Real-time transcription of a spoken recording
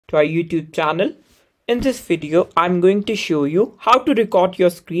to our YouTube channel. In this video, I'm going to show you how to record your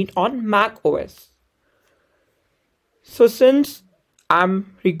screen on Mac OS. So since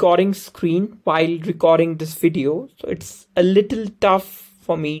I'm recording screen while recording this video, so it's a little tough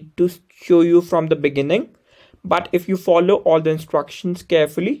for me to show you from the beginning. But if you follow all the instructions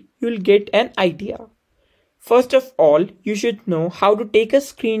carefully, you'll get an idea. First of all, you should know how to take a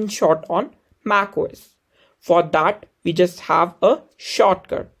screenshot on macOS. For that, we just have a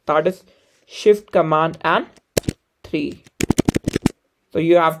shortcut, that is Shift Command and 3. So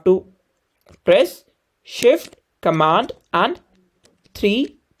you have to press Shift Command and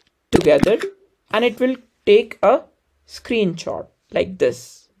 3 together and it will take a screenshot like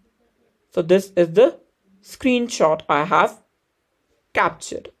this. So this is the screenshot I have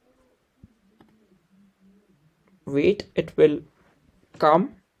captured. Wait, it will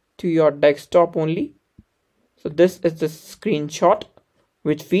come to your desktop only. So this is the screenshot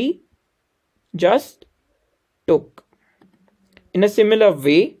which we just took. In a similar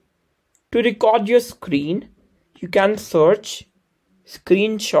way, to record your screen, you can search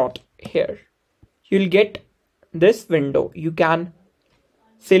screenshot here. You'll get this window. You can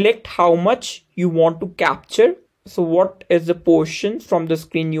select how much you want to capture. So what is the portion from the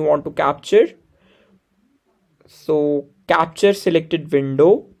screen you want to capture? So capture selected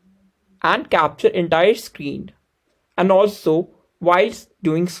window and capture entire screen. And also while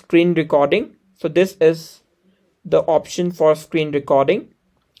doing screen recording, so this is the option for screen recording.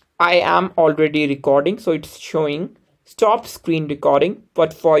 I am already recording, so it's showing stop screen recording,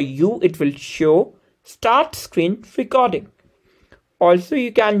 but for you it will show start screen recording. Also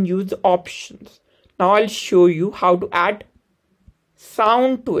you can use the options. Now I'll show you how to add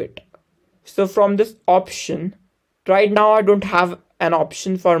sound to it. So from this option, right now I don't have an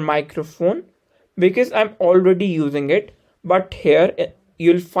option for microphone because I'm already using it, but here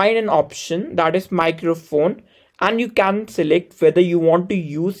you'll find an option that is microphone, and you can select whether you want to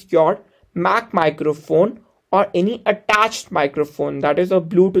use your Mac microphone or any attached microphone, that is a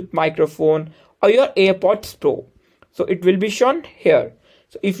Bluetooth microphone or your AirPods Pro. So it will be shown here.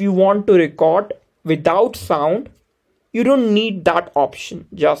 So if you want to record without sound, you don't need that option.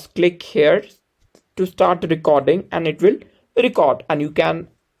 Just click here to start recording and it will record, and you can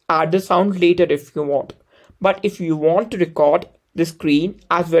add the sound later if you want. But if you want to record the screen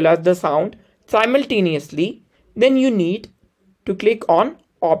as well as the sound simultaneously, then you need to click on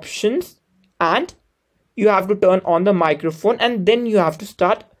options and you have to turn on the microphone and then you have to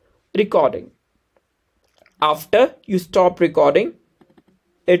start recording. After you stop recording,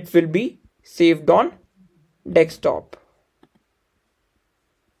 it will be saved on desktop.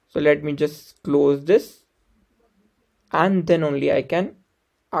 So let me just close this and then only I can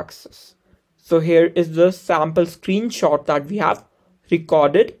access. So here is the sample screenshot that we have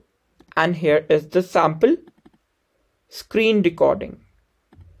recorded, and here is the sample screen recording.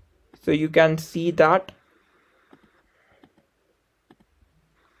 So you can see that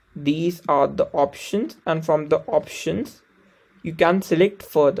these are the options, and from the options you can select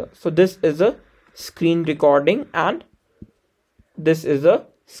further. So this is a screen recording and this is a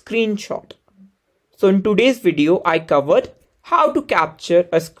screenshot. So in today's video I covered how to capture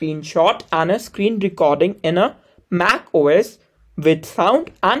a screenshot and a screen recording in a Mac OS with sound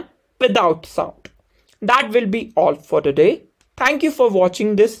and without sound. That will be all for today. Thank you for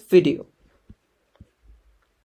watching this video.